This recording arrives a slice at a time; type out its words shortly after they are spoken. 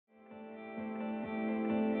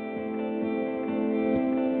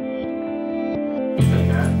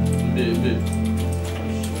big.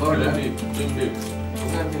 Oh, Big, big.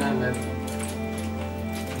 I'm not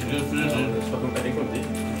You just finished it. It's fucking petty conti.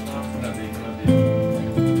 Not big.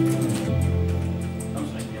 I'm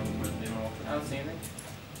just making it. I don't see anything.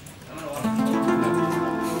 I don't know what.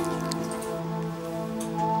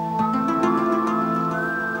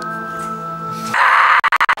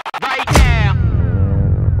 Right now.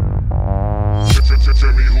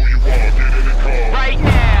 Tell me who you are, get in the car. Right now.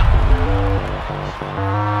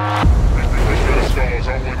 Stars, I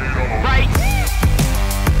want it all. Right.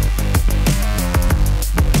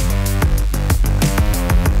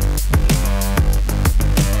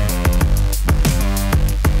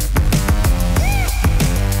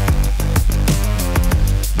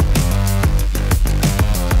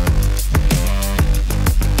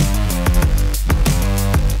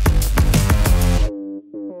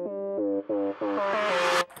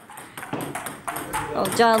 Oh,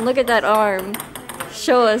 John, look at that arm.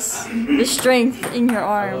 Show us the strength in your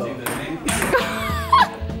arm.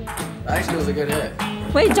 Actually, it was a good hit.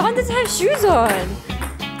 Wait, John doesn't have shoes on.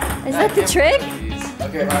 Is that the trick?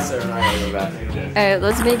 Okay, last serve, and I gotta go back. Alright,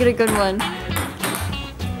 let's make it a good one.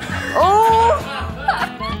 Oh!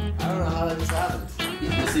 I don't know how that just happens.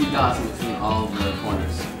 You see dots in between all of the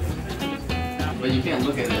corners. But you can't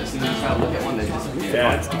look at it. As soon as you try to look at one, they disappear.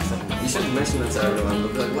 Yeah. You should mention that to everyone.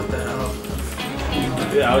 They'll be like, what the hell?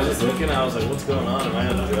 Yeah, I was just looking, I was like, what's going on? Am I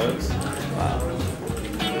on drugs? Wow.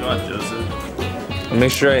 You're not Joseph. I'll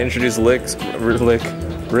make sure I introduce Rick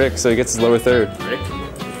so he gets his lower third. Rick?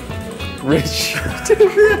 Rich.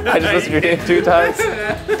 I just listened to your name 2 times.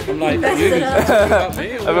 I'm like, you didn't talk about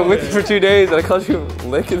me. I've been with you for 2 days and I called you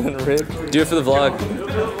Lick and then Rick. Do it for the vlog.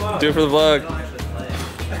 Do it for the vlog.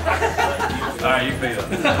 Alright, you fade up.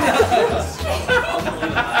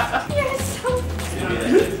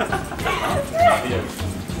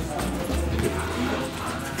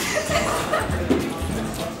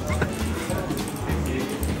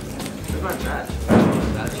 Where's my badge?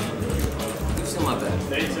 It's still my badge.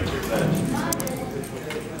 They took your badge.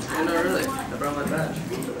 Oh, no, really. I brought my badge.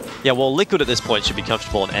 Yeah, well, Liquid at this point should be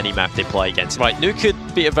comfortable on any map they play against. Right, Nuke could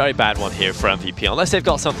be a very bad one here for MVP. Unless they've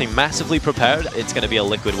got something massively prepared, it's going to be a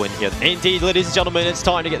Liquid win here. Indeed, ladies and gentlemen, it's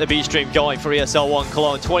time to get the B-Stream going for ESL 1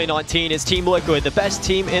 Cologne 2019. It's Team Liquid, the best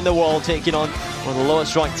team in the world, taking on one of the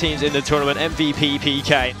lowest ranked teams in the tournament, MVP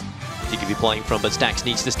PK. He could be playing from, but Stax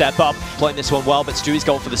needs to step up. Playing this one well, but Stewie's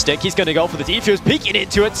going for the stick. He's going to go for the defuse, peeking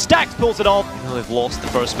into it. Stax pulls it off. Now they've lost the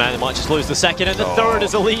first man. They might just lose the second. And the third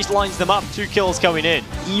as Elige lines them up. 2 kills coming in.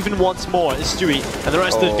 Even once more is Stewie. And the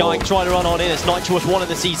rest of the gang trying to run on in. It's Nitro with 1 in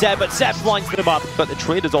the CZ, but Sepp lines them up. But the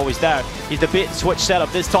trade is always there. He's the bait and switch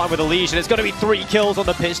setup this time with Elige. And it's going to be 3 kills on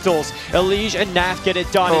the pistols. Elige and Naf get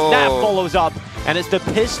it done. As Naf follows up. And it's the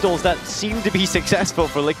pistols that seem to be successful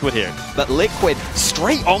for Liquid here. But Liquid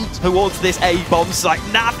straight on towards this A-bomb site.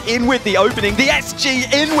 Naf in with the opening, the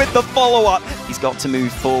SG in with the follow-up. He's got to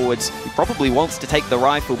move forwards. He probably wants to take the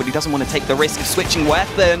rifle, but he doesn't want to take the risk of switching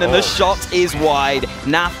weapon, and the shot is wide.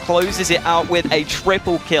 Naf closes it out with a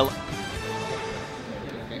triple kill.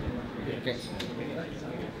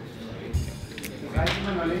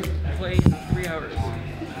 Played 3 hours.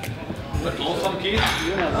 The close one, Keith?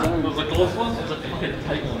 Yeah. Was the close one? It was a fucking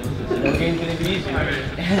tight one. No game can be easier.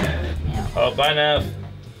 Oh, bye, Nav.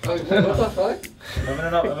 Oh, what the fuck? Open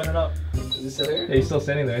it up, open it up. Is he still here? Yeah, he's still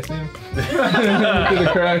standing there, I see him. Through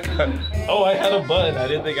the crack. Oh, I had a button. I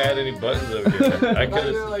didn't think I had any buttons over here. I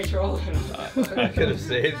could have like trolling. I could have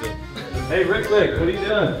saved them. Hey, Rick, what are you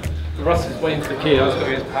doing? Russ is waiting for the key. I was going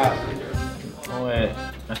to get his pass. Oh, wait. I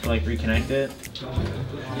have to like reconnect it.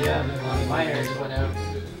 Yeah, my hair just went out.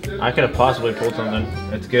 I could have possibly pulled something.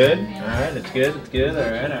 It's good. Alright, it's good. It's good.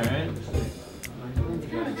 Alright, alright.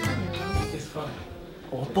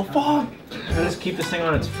 What the fuck? Can I just keep this thing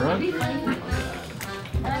on its front?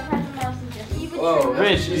 Whoa,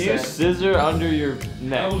 Rich, do you scissor under your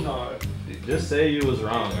neck? No. Just say you was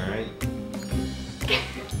wrong, alright?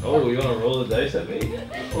 Oh, you wanna roll the dice at me?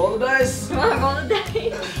 Roll the dice! Come on, roll the dice.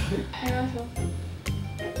 Hey, Russell.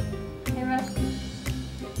 Hey, Russell.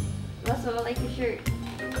 Russell, I like your shirt.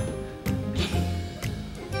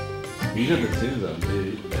 These are the 2s though,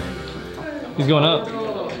 dude. He's going up.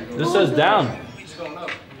 This says down.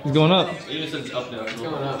 He's going up. Even since it's up now. What's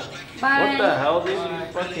going on? Bye. What the hell, dude? You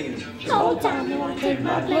fucking... Oh, time, won't take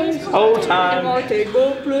my place. Oh, time. Won't take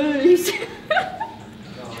my place.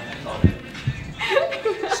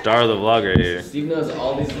 Star of the vlog right here. Steve knows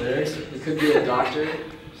all these lyrics. He could be a doctor.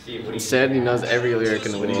 He said he knows every lyric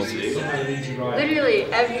in the world. Literally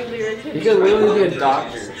every lyric. He could literally be a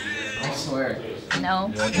doctor. I swear.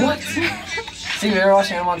 No. What? Steve, you ever watch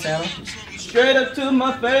Hannah Montana? Straight up to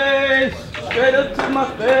my face. Straight up to my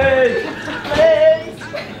face.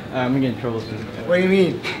 I'm gonna get in trouble soon. What do you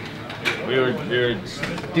mean? We were Dude,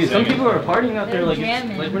 some people are partying out there like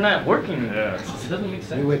jamming. like we're not working. Yeah. It doesn't make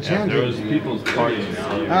sense. We were jamming. There was people partying.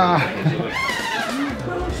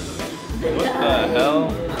 What the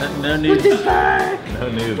hell? No news. Put it back!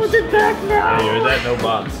 No news. Put it back now! Hey, you heard that? No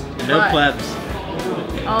bots. No Bye. plebs.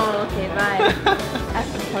 Oh, okay, bye.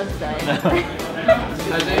 That's the plus side.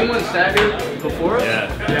 Has anyone sat here before us?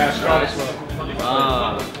 Yeah. Yeah, strong as well.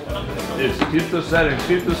 Just keep the settings.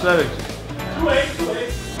 Keep the settings. Two way.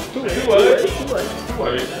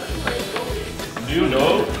 Do you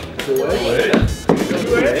know? Two way.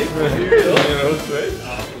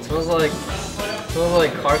 Smells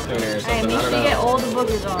like car cleaner or Alright, something. make I sure don't you get know. all the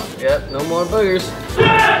boogers off. Yep, no more boogers.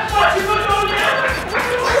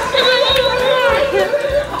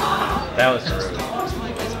 That was true.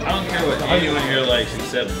 I don't care what anyone here likes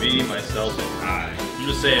except me, myself, and I. I'm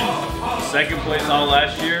just saying, second place all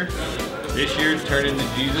last year. This year, turn into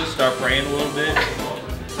Jesus, start praying a little bit.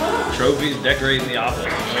 Trophies, decorating the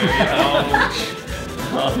office. I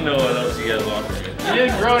don't know what else you guys want from me. You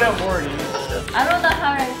didn't grow it up more, dude. I don't know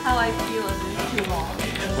how I feel if it's too long.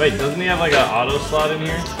 Wait, doesn't he have like an auto slot in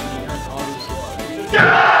here?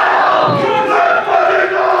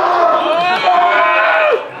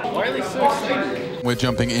 Why are they so excited? We're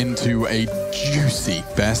jumping into a juicy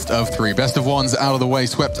best of 3. Best of 1's out of the way,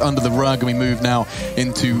 swept under the rug, and we move now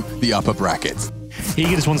into the upper brackets. He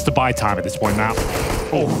just wants to buy time at this point now.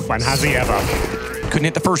 Oh, and has he ever? Couldn't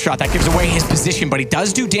hit the first shot. That gives away his position, but he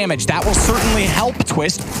does do damage. That will certainly help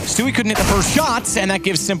Twistzz. STEWIE couldn't hit the first shots, and that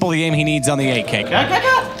gives Simple the aim he needs on the 8K.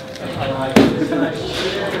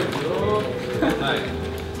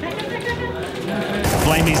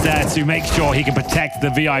 Flamey's there to make sure he can protect the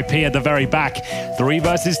VIP at the very back. 3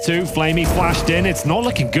 versus 2. Flamey flashed in. It's not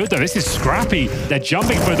looking good, though. This is scrappy. They're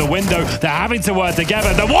jumping through the window. They're having to work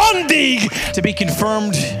together. The 1D! To be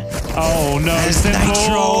confirmed. Oh, no.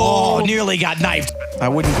 Nitro. Oh, nearly got knifed. I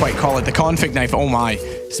wouldn't quite call it the config knife. Oh, my.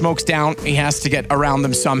 Smoke's down. He has to get around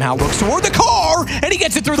them somehow. Looks toward the car, and he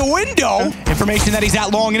gets it through the window. Information that he's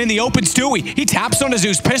that long and in the open. STEWIE. He taps on his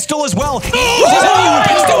Zeus pistol as well. He uses a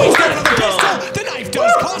pistol. He's got another pistol. The knife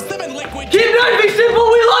does cost them in liquid. Keep knifing, Simple.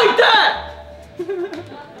 We like that.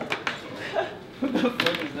 What the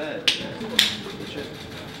fuck is that?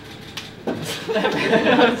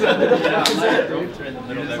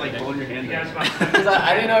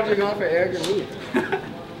 I didn't know if you're going for Eric or me.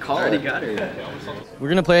 Call already got her. We're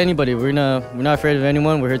gonna play anybody. We're not afraid of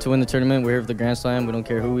anyone. We're here to win the tournament. We're here for the Grand Slam. We don't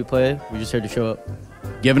care who we play. We're just here to show up.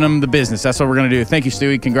 Giving them the business. That's what we're gonna do. Thank you,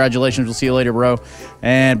 STEWIE. Congratulations. We'll see you later, bro.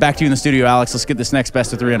 And back to you in the studio, Alex. Let's get this next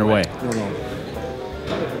best of 3 underway.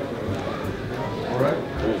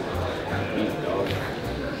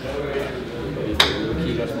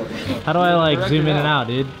 How do I like zoom in and out,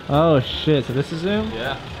 dude? Oh shit, so this is zoom?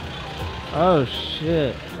 Yeah. Oh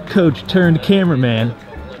shit. Coach turned cameraman.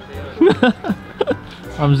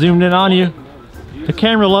 I'm zoomed in on you. The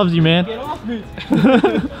camera loves you, man. Get off me.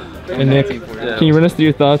 Hey Nick, can you run us through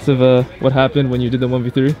your thoughts of what happened when you did the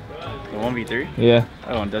 1v3? The 1v3? Yeah.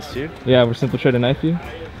 Oh, on Dust 2? Yeah, where Simple tried to knife you?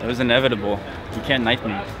 It was inevitable. You can't knife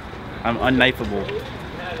me. I'm unknifable.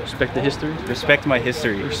 Respect the history? Respect my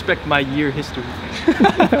history. Respect my year history.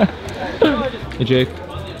 Hey Jake,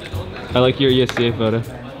 I like your ESCA photo.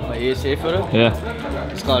 My ESCA photo? Yeah.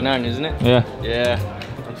 It's Cloud9, isn't it? Yeah. Yeah.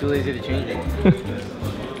 I'm too lazy to change it.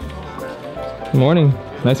 Good morning.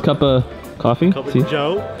 Nice cup of coffee. Cup of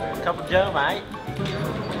Joe, mate.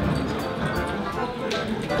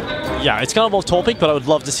 Yeah, it's kind of off topic, but I would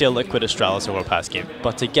love to see a Liquid Astralis Overpass game.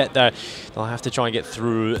 But to get there, they'll have to try and get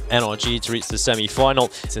through NRG to reach the semi-final.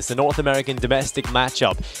 Since the North American domestic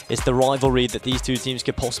matchup is the rivalry that these two teams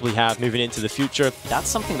could possibly have moving into the future. That's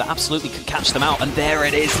something that absolutely could catch them out, and there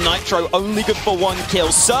it is. Nitro only good for 1 kill.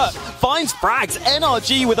 Cert finds frags.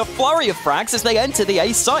 NRG with a flurry of frags as they enter the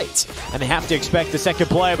A site. And they have to expect the second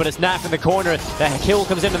player, but it's Naf in the corner. The kill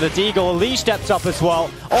comes into the Deagle. Elige steps up as well.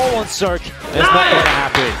 All on Cirque. It's not going to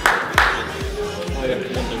happen.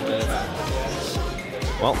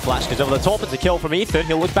 Well, Flash goes over the top. It's a kill from Ethan.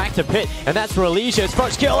 He'll look back to Pit, and that's for Elige. His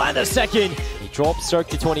first kill and the second. He drops Cirque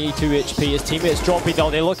to 22 HP. His teammates dropping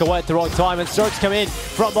though. They look away at the wrong time, and Cirque's come in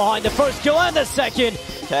from behind. The first kill and the second.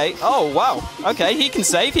 Okay, oh wow. Okay, he can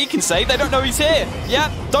save, he can save. They don't know he's here.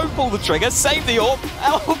 Yeah, don't pull the trigger, save the orb.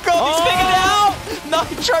 Oh god, he's figured it out!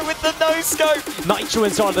 Nitro with the no-scope. Nitro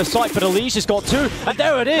inside the site, but Elige has got 2, and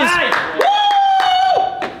there it is. Hey! Woo!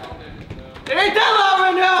 It ain't that loud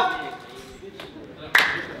right now!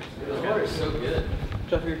 The water is so good.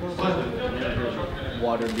 Drop your phone.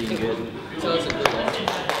 Water being good. So it's a good one.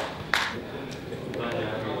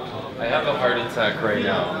 I have a heart attack right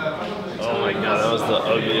now. Oh my god, that was the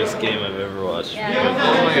ugliest game I've ever watched.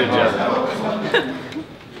 Yeah. Good job.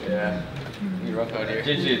 Yeah. You rough out here.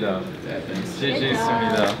 GG though. Yeah, thanks. GG's to me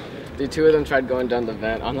though. Dude, 2 of them tried going down the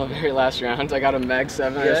vent on the very last round. I got a mag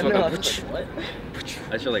 7. I just went what?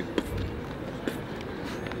 I should like.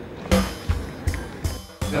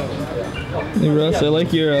 Hey Russ, I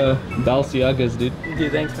like your Balenciagas, dude.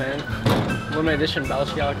 Dude, thanks, man. Limited edition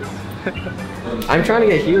Balenciagas. I'm trying to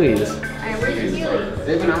get Heelys. Where's the Heelys?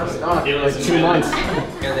 They've been out of stock for like 2 months.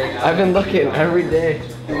 I've been looking every day.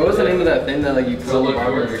 What was the name of that thing that like you curl the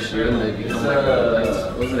barber of your shoe and they become like lights?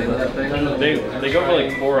 What was the name of that thing? They go for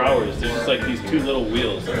like 4 hours. There's just like these 2 little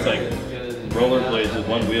wheels. It's like rollerblades with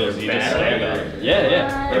 1 wheel, so you just stand on it.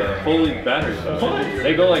 Yeah. They're fully battery powered.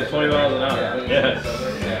 They go like 20 miles an hour. Yeah.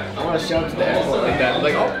 I want to shout to the airport like that.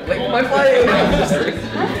 Like, oh, like my flight!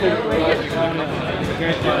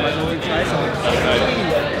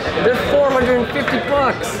 They're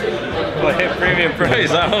 $450. Well, hit premium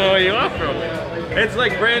price. I don't know where you want from. It's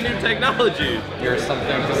like brand new technology. You're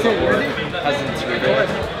something because the work hasn't tweeted,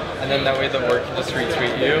 and then that way the work can just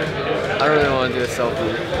retweet you. I don't really want to do a selfie.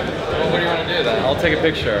 Well, what do you want to do then? I'll take a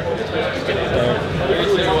picture. 3,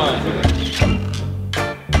 2, 1.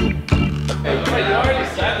 Hey, you already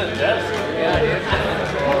sat at the desk.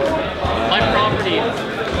 My property.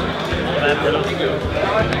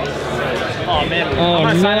 Oh man. Oh I'm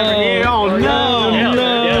gonna sign over here. Oh no.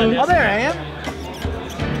 no. Oh, there I am.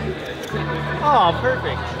 Oh,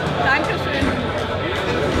 perfect. Dankeschön.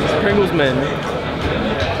 Pringles man.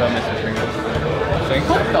 So, Mr. Pringles.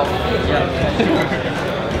 What the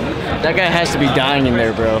That guy has to be dying in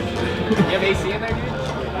there, bro. You have AC in there, dude?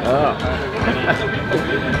 Oh.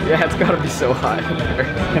 Yeah, it's gotta be so hot in there.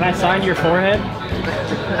 Can I sign your forehead?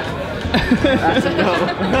 That's a no.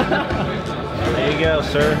 There you go,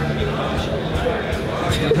 sir.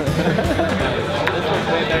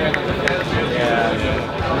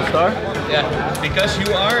 Yeah. Star? Yeah. Because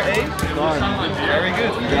you are a star. Very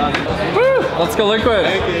good. Woo! Let's go liquid.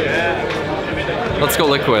 Thank you. Let's go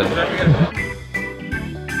liquid.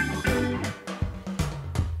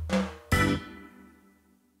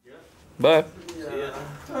 Bye.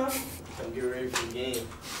 Come get ready for the game.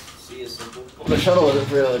 See you, simple. The shuttle isn't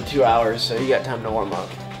for another 2 hours, so you got time to warm up.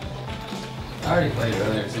 I already played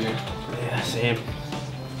earlier too. Yeah, same.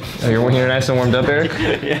 Oh, you're nice and warmed up, Eric?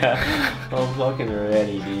 Yeah. I'm fucking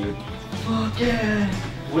ready, dude. Fuck yeah.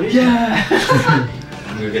 What is yeah.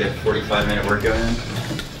 I'm gonna get a 45-minute workout in.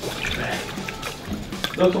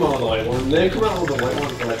 Don't come out with the white one. They come out with the white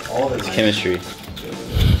one for like all the It's chemistry.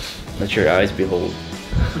 Let your eyes behold.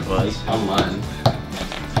 Buzz. Online.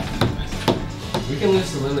 We can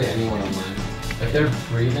lose to literally anyone online. If they're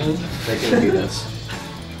breathing, they can beat us.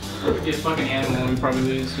 Get fucking animal and probably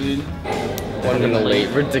lose, dude. 1 minute late.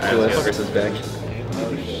 Ridiculous. Chris is back.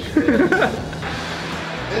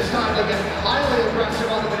 This time they'll get highly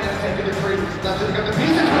aggressive on the banana, taking the free. Left to the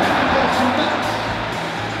pieces.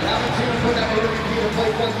 Haven't seen him put that AWP to play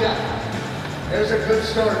quite yet. There's a good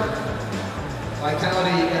start.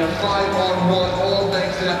 Vitality in a 5-on-1, all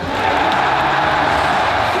thanks to that.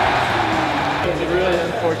 It's really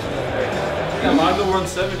unfortunate. Yeah, I'm on the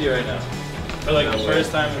 170 right now. For like the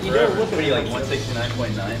first time in forever. What are you, like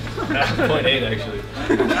 169.9? 0.8 actually.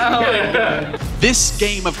 This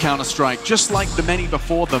game of Counter-Strike, just like the many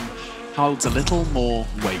before them, holds a little more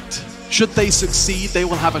weight. Should they succeed, they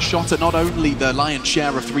will have a shot at not only the lion's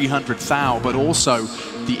share of 300 thou, but also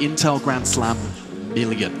the Intel Grand Slam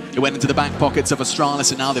million. It went into the back pockets of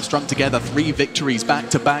Astralis, and now they've strung together 3 victories back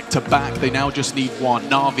to back to back. They now just need 1.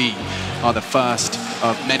 Na'Vi are the first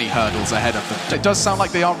of many hurdles ahead of them. It does sound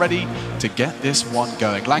like they are ready to get this one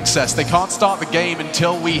going. Lang says they can't start the game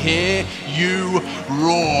until we hear you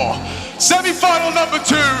roar. Semi-final number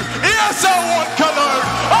 2, ESL 1 Cologne.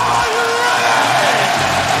 Are you ready?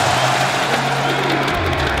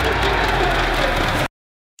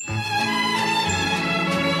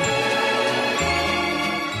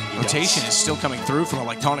 Rotation is still coming through from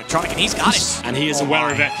Electronic, and he's got it. And he is aware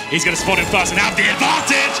of it. He's going to spot it first and have the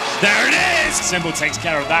advantage. There it is. Symbol takes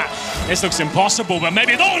care of that. This looks impossible, but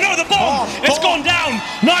maybe... Oh, no, the bomb! It's gone down.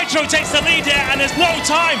 Nitro takes the lead here, and there's no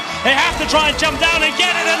time. They have to try and jump down and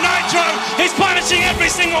get it, and Nitro is punishing every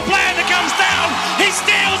single player that comes down. He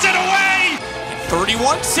steals it away.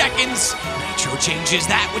 31 seconds. Nitro changes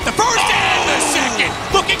that with the first and the second.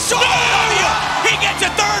 Looking so good. He gets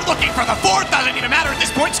a third, looking for the fourth. Doesn't even matter at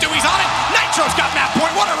this point. Stewie's on it. Nitro's got that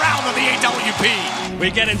point. What a round of the AWP.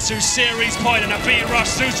 We get into series point and a beat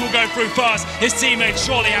rush. Zeus will go through first. His teammates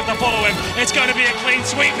surely have to follow him. It's going to be a clean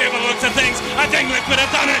sweep here by the looks of things. I think Liquid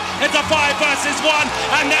have done it. It's a 5 versus 1.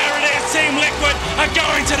 And there it is. Team Liquid are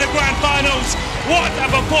going going to the grand finals. What a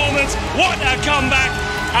performance, what a comeback,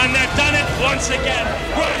 and they've done it once again.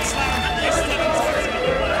 Grand Slam.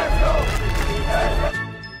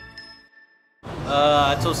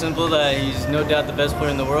 I told Simple that he's no doubt the best player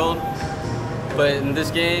in the world, but in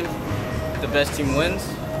this game, the best team wins,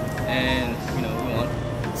 and you know, we won.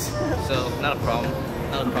 So, not a problem.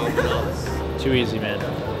 Not a problem at all. Too easy, man.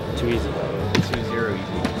 Too easy. 2-0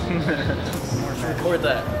 easy. Record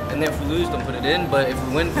that. And then if we lose, don't put it in, but if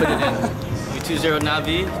we win, put it in. We 2-0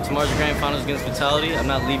 Navi. Tomorrow's the grand finals against Vitality. I'm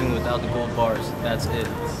not leaving without the gold bars. That's it.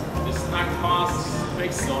 This snack pass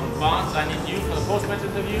fixed on Barnes. I need you for the post-match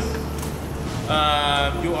interview.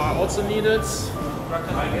 You are also needed.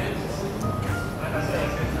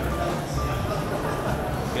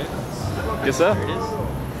 Good stuff.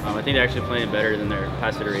 I think they're actually playing better than their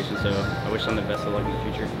past iteration, so I wish them the best of luck in the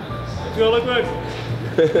future. Let's go, Liquid!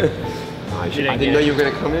 I didn't know you were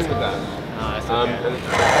going to come in with that. That's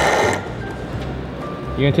okay.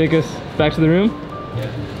 You gonna take us back to the room? Yeah.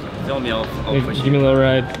 Tell me, I'll push you. Give me a little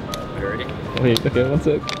ride. You ready? Wait, okay, one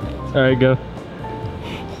sec. Alright, go.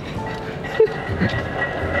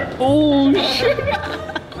 Oh, shit!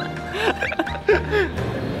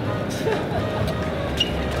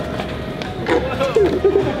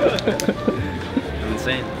 I'm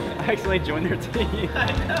insane. I accidentally joined their team.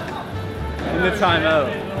 In the timeout,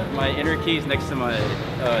 my enter key is next to my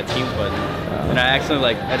teams button, and I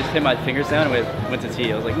accidentally I just hit my fingers down and went to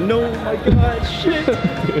T. I was like, no, my god, shit!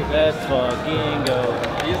 Let's fucking go.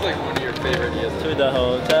 He's like one of your favorite. To the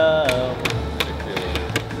hotel.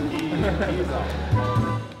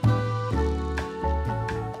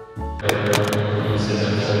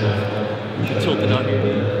 Tilted on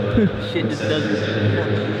here. Shit just doesn't.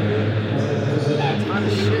 Ton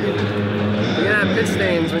of shit. You're gonna have pit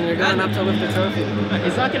stains when you're going up to lift the trophy.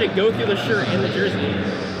 It's not gonna go through the shirt and the jersey.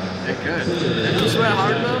 It could. Did you sweat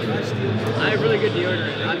hard though? I have really good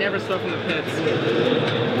deodorant. I never sweat from the pits.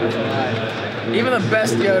 Even the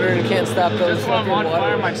best deodorant can't stop those Just when fucking I'm on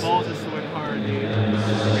fire, water. my balls are sweating hard,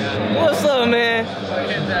 dude. What's up, man?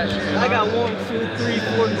 Hit that shit. I got 1, 2, 3,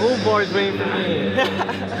 4 gold bars waiting for me.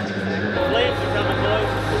 Flames are coming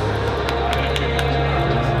close.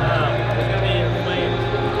 It's gonna be flames.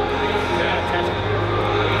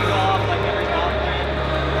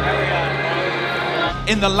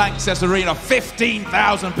 In the Lanxess Arena,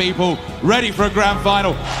 15,000 people ready for a grand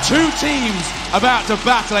final. 2 teams about to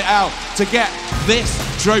battle it out to get this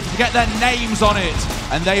trophy, to get their names on it,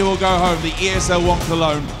 and they will go home, the ESL 1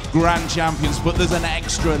 Cologne Grand Champions. But there's an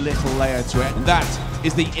extra little layer to it, and that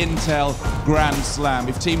is the Intel Grand Slam.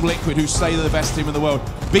 If Team Liquid, who say they're the best team in the world,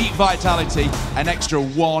 beat Vitality, an extra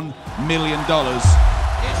 $1 million.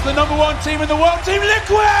 It's the #1 team in the world, Team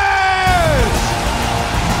Liquid!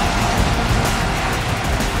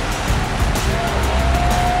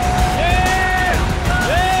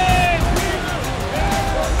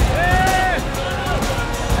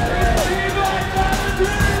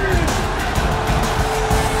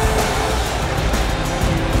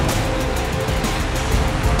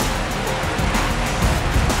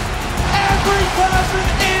 Person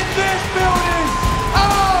in this building,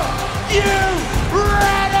 are you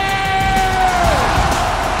ready?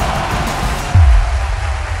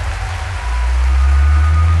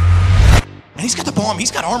 And he's got the bomb,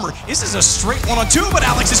 he's got armor. This is a straight 1-on-2, but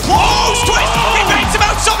Alex is close. Twistzz, he baits him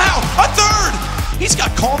out somehow. A third. He's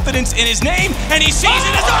got confidence in his name, and he sees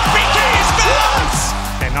it as RPK is found.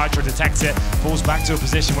 And Nitro detects it, falls back to a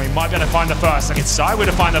position where he might be able to find the first. Like it's Sideways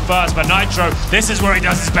to find the first, but Nitro, this is where he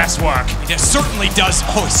does his best work. He certainly does.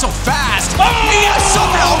 Oh, he's so fast. Yes,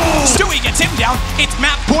 somehow. Stewie gets him down. It's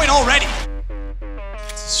map point already.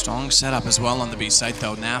 It's a strong setup as well on the B side,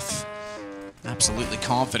 though. Naf, absolutely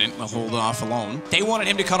confident, will hold off alone. They wanted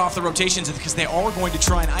him to cut off the rotations because they are going to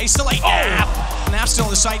try and isolate Naf. Naf's still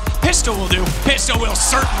on the site. Pistol will do. Pistol will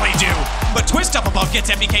certainly do. But Twistzz up above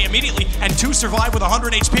gets MBK immediately, and 2 survive with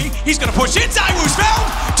 100 HP. He's gonna push in. Zywoo's found.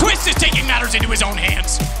 Twistzz is taking matters into his own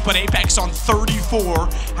hands. But Apex on 34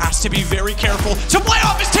 has to be very careful to play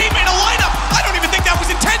off his teammate a lineup. I don't even think that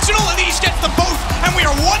was intentional. Elige gets them both, and we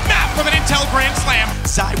are 1 map from an Intel Grand Slam.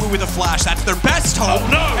 Zywoo with a flash. That's their best hope.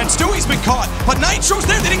 Oh, no. And Stewie's been caught. But Nitro's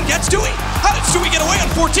there. They didn't get Stewie. How did Stewie get away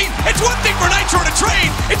on 14? It's one thing for Nitro to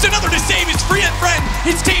trade. It's another to save his friend,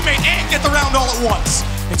 his teammate, and get the round all at once.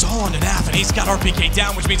 It's all on to Naf, and he's got RPK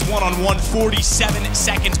down, which means 1-on-1, 47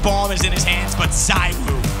 seconds. Bomb is in his hands, but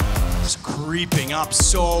Zywoo is creeping up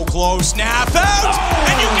so close. Naf out!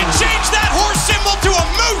 And you can change that horse symbol to a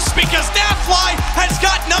moose because Naf-Fly has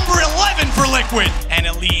got number 11 for Liquid. And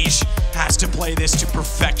Elige has to play this to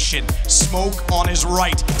perfection. Smoke on his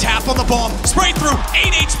right, tap on the bomb, spray through,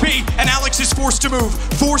 8 HP, and Alex is forced to move,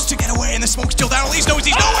 forced to get away, and the smoke's still down. Elise knows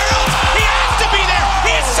he's nowhere else. He has to be there.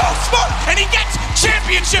 He is so smart, and he gets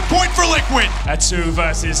championship point for Liquid. A 2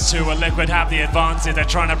 versus 2, and Liquid have the advantage. They're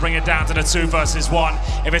trying to bring it down to the 2 versus 1.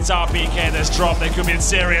 If it's RPK that's dropped, they could be in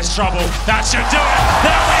serious trouble. That should do it.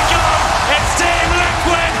 There we go. It's Team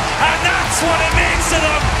Liquid, and that's what it means to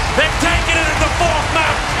them. They've taken it in the 4th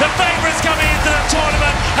map. The favourites coming into the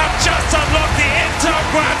tournament have just unlocked the Intel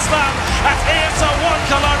Grand Slam as ESL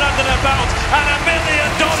 1 Cologne under their belt and $1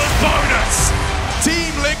 million bonus.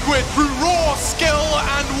 Team Liquid, through raw skill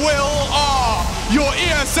and will, are your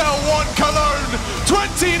ESL 1 Cologne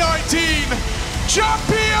 2019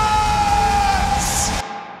 champions!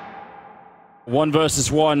 1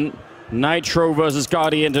 versus 1, Nitro versus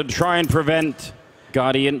Guardian to try and prevent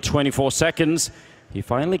Guardian 24 seconds. He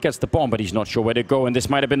finally gets the bomb, but he's not sure where to go, and this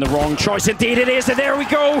might have been the wrong choice. Indeed it is, and there we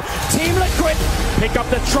go! Team Liquid pick up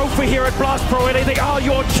the trophy here at Blast Pro, and they are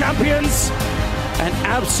your champions! An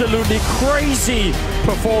absolutely crazy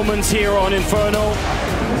performance here on Inferno.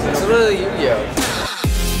 It's really Yu-Gi-Oh!